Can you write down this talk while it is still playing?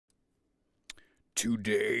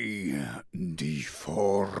Today,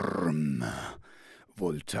 deform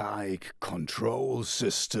Voltaic control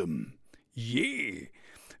system. Yeah,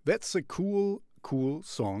 that's a cool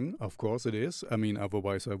song. Of course it is. I mean,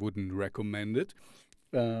 otherwise I wouldn't recommend it.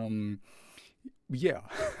 Yeah,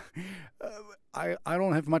 I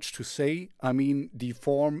don't have much to say. I mean,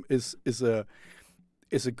 deform is a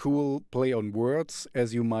cool play on words,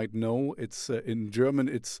 as you might know. It's in German.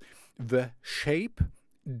 It's the shape,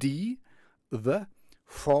 the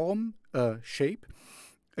form, shape,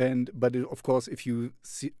 but of course, if you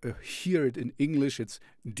hear it in English, it's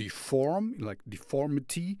deform, like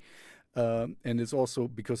deformity, and it's also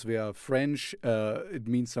because we are French. It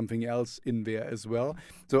means something else in there as well.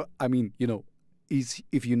 So I mean,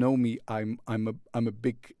 if you know me, I'm a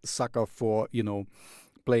big sucker for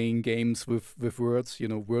playing games with words,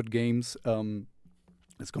 word games.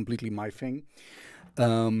 It's completely my thing.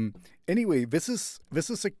 Anyway, this is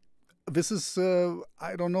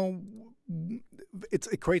I don't know. It's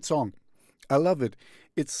a great song. I love it.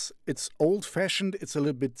 It's old fashioned. It's a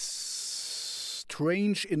little bit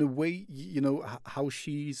strange in a way, how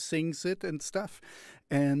she sings it and stuff.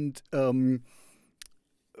 And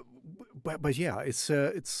but yeah, it's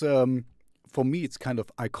for me, it's kind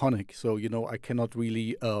of iconic. So I cannot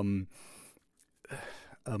really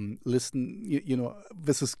listen.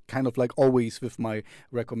 This is kind of like always with my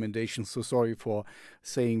recommendations. So sorry for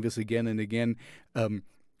saying this again and again.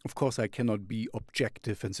 Of course, I cannot be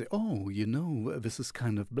objective and say, oh, this is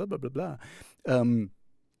kind of blah blah blah blah.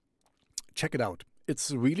 Check it out.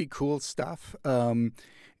 It's really cool stuff.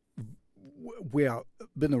 We have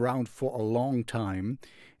been around for a long time.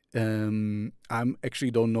 I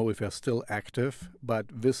actually don't know if they're still active, but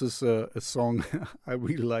this is a song I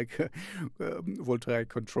really like. Voltaic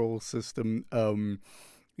control system.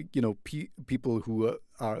 People who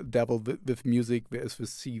are dabbled with music. There's the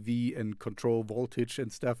CV and control voltage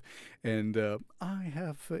and stuff. And I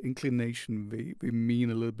have inclination. They mean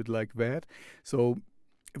a little bit like that. So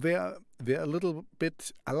they're a little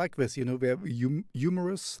bit. I like this. They're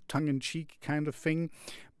humorous, tongue-in-cheek kind of thing.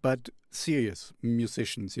 But serious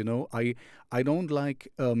musicians, I don't like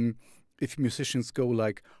if musicians go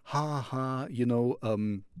like ha ha,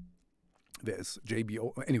 there's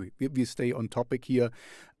JBO. Anyway, we stay on topic here.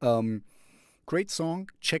 Great song,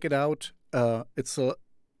 check it out. I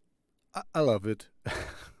love it.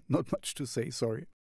 Not much to say, sorry.